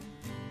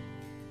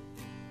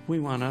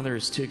want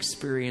others to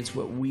experience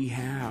what we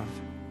have.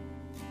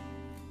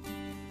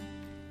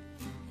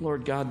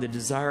 Lord God, the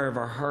desire of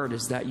our heart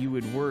is that you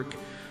would work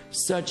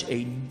such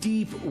a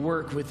deep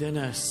work within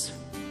us,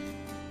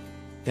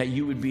 that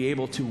you would be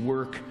able to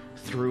work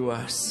through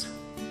us.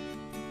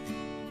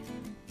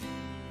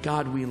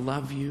 God, we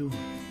love you.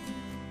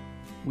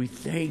 We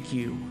thank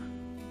you.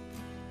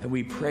 And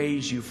we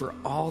praise you for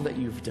all that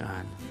you've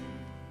done.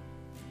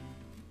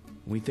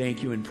 We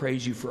thank you and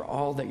praise you for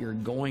all that you're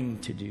going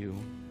to do.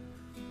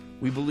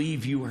 We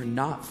believe you are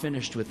not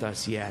finished with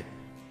us yet.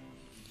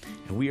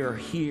 And we are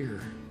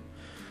here.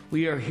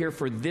 We are here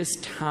for this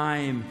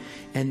time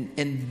and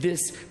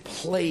this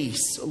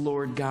place,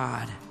 Lord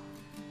God.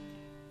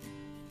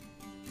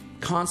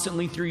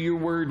 Constantly through your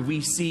word,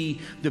 we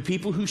see the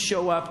people who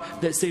show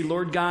up that say,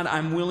 Lord God,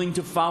 I'm willing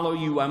to follow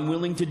you. I'm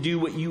willing to do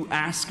what you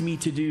ask me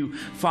to do.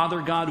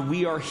 Father God,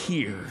 we are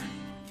here.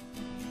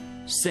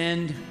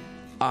 Send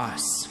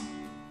us.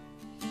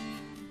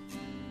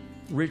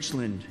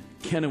 Richland,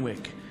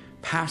 Kennewick,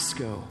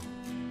 Pasco,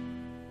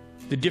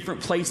 the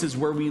different places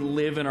where we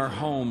live in our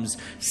homes.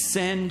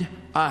 Send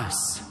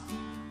us.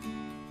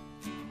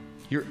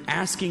 You're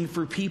asking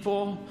for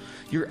people.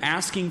 You're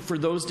asking for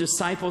those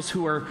disciples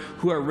who are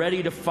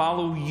ready to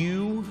follow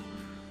you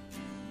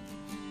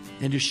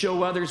and to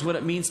show others what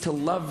it means to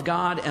love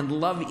God and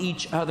love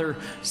each other.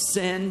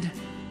 Send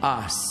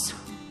us.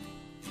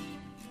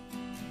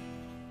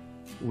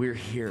 We're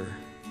here.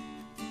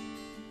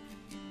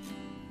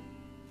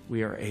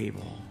 We are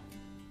able.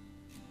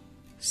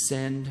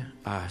 Send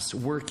us.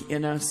 Work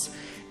in us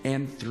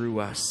and through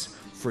us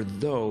for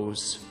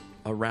those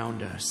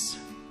around us.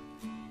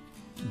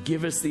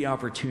 Give us the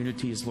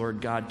opportunities, Lord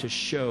God, to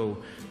show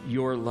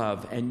your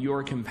love and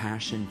your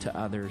compassion to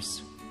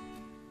others.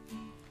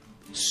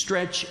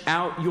 Stretch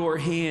out your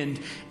hand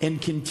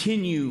and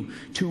continue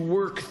to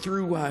work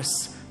through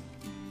us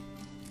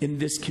in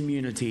this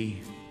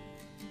community.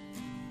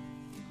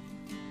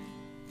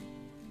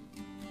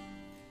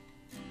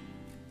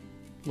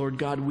 Lord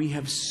God, we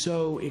have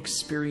so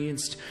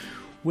experienced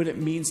what it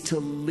means to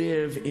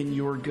live in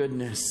your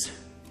goodness.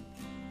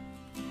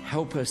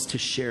 Help us to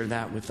share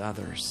that with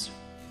others.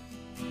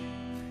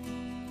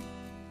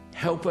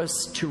 Help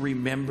us to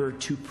remember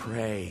to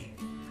pray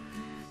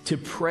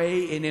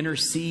and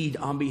intercede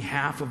on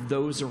behalf of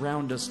those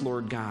around us,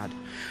 Lord God.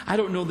 I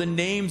don't know the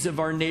names of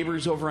our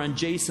neighbors over on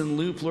Jason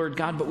Loop, Lord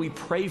God, but we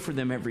pray for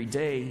them every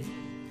day.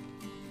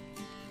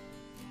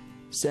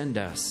 Send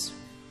us,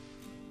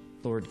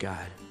 Lord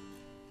God.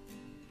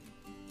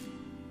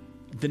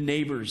 The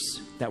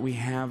neighbors that we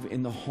have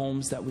in the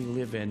homes that we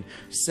live in,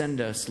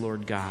 send us,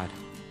 Lord God.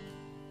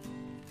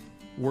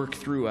 Work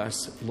through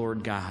us,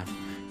 Lord God,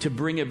 to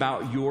bring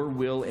about your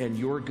will and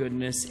your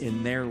goodness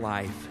in their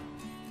life.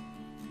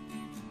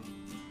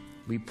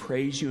 We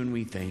praise you and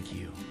we thank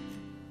you.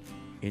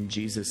 In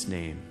Jesus'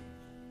 name,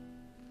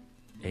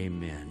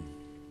 amen.